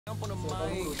On the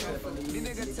mic, these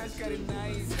niggas touch got it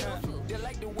nice. They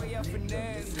like the way I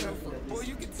finesse. Boy,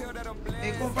 you can tell that I'm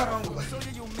blessed.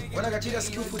 What I got you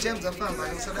skillful gems of fun,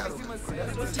 man. So that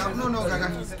no, Gaga.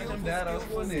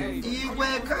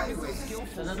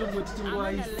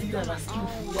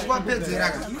 What builds the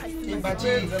raga?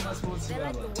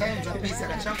 Times of peace.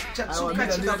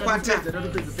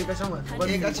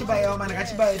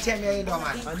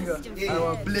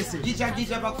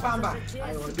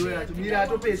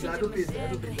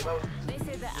 They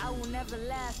say that I will never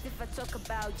last if I talk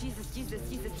about Jesus, Jesus,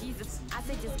 Jesus, Jesus. I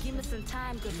say just give me some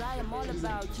time, cause I am all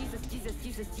about Jesus, Jesus,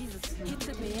 Jesus, Jesus. He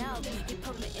took me out, he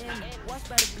put me in, washed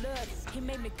by the blood, he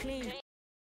made me clean.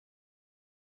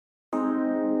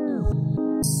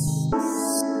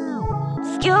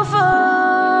 Skillful,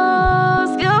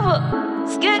 skillful,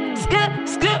 skip.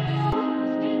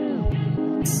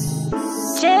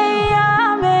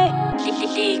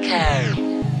 Leekay.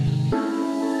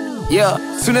 Yeah,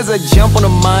 soon as I jump on the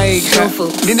mic,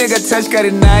 the nigga touch got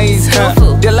it nice.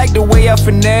 They like the way I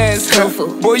finesse.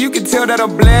 Boy, you can tell that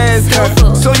I'm blessed.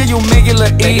 So yeah, you make it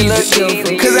look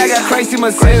easy. Cause I got Christ in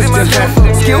my system.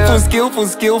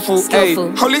 Skillful. Hey,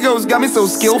 Holy Ghost got me so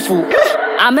skillful.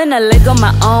 I'm in a league on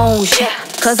my own,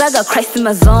 cause I got Christ in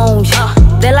my zone.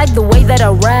 They like the way that I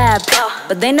rap,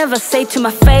 but they never say to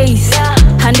my face,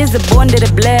 hand is the born that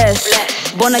are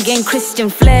blessed. Born again Christian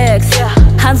flex.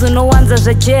 Hands on no ones as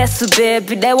a Jesu,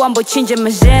 baby. They want to change my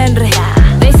genre.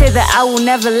 They say that I will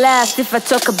never last if I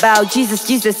talk about Jesus,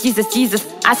 Jesus, Jesus, Jesus.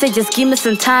 I say just give me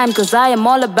some time, cause I am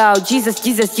all about Jesus,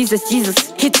 Jesus, Jesus,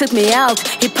 Jesus. He took me out,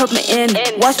 he put me in,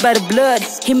 washed by the blood,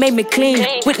 he made me clean.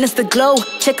 Witness the glow,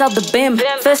 check out the beam.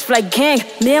 First flight gang,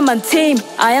 me and my team.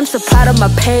 I am so proud of my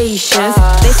patience.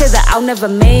 They say that I'll never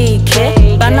make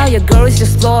it, but now your girl is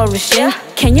just flourishing.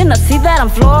 Can you not see that I'm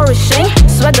flourishing?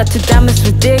 Swagger to diamonds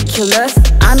ridiculous.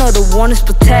 I know the one is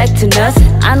protecting us,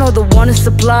 I know the one is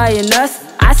supplying us.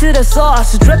 I see the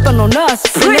sauce dripping on us.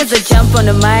 Soon as I jump on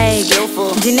the mic,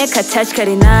 the nigga touch got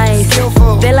it nice.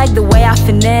 They like the way I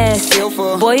finesse.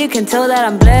 Boy, you can tell that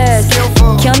I'm blessed.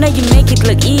 Calna, you make it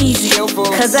look easy,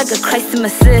 cause I got Christ in my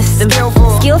system.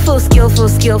 Skillful.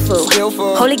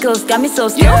 Holy Ghost got me so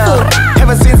skillful.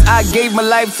 Ever since I gave my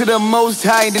life to the Most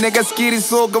High, the nigga skitty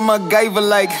so got my gaiva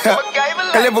like.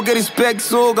 I never get respect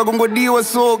so, I gon' go deal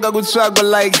so, I go travel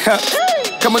like.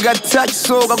 Come I got touch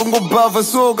so, I gon' go buffer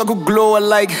so, I go glow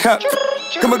like.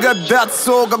 Come I got that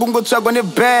so, I gon' go chug on the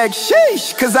bag.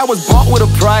 Sheesh, cause I was bought with a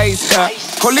price.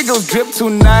 Holy Ghost drip too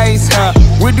nice.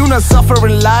 We do not suffer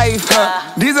in life.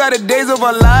 These are the days of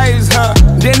our lives.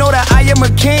 They know that I am a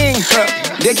king.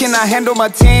 They cannot handle my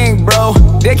ting, bro.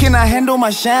 They cannot handle my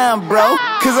shine, bro.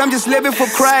 Cause I'm just living for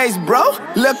Christ, bro.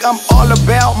 Look, I'm all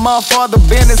about my Father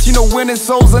business. You know, winning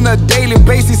souls on a daily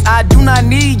basis. I do not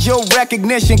need your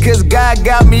recognition, cause God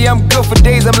got me, I'm good for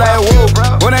days. I'm like,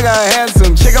 whoa, when I got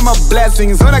handsome, check out my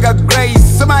blessings. When I got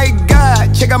grace, oh my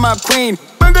God, check out my queen.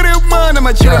 I'm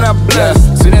a chillin', I'm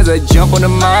blessed. Soon as I jump on the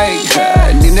mic,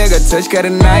 the nigga touch got it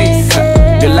nice.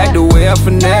 They like the way I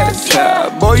finesse.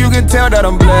 Boy, you can tell that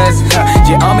I'm blessed.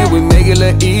 Yeah, on me, we make it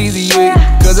look easy,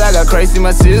 yeah. Cause I got Christ in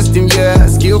my system, yeah.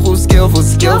 Skillful.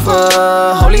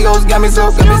 Holy Ghost got me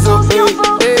so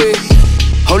hey.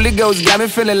 Holy Ghost got me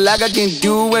feeling like I can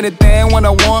do anything when I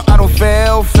want, I don't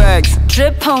fail facts.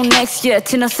 Drip on next year,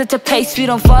 to not set a pace, we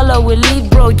don't follow, we lead,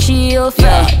 bro, chill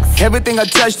facts. Everything I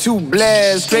touch too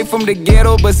blessed, straight from the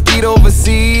ghetto, but skeet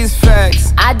overseas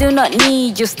facts. I do not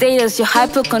need your status, your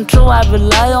hyper control, I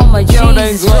rely on my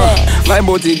Jesus facts. My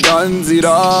body guns it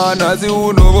on, as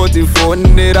you know what you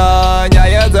phone it on.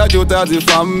 Nyaya za jota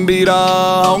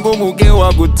zifambira, hongo muke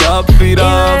wa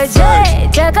kutapira.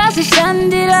 Chaka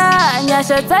sishandira,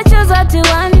 nyasha tacho zati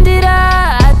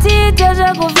wandira. Ati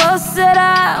teja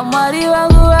kuvosera, mwari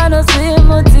wangu wano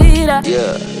simutira.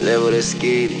 Yeah, level the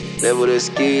skitty, level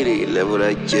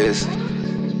the just.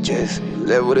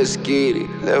 Level the skitty,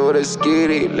 level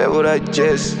the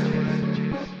just.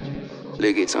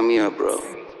 Leekay, turn me up, bro.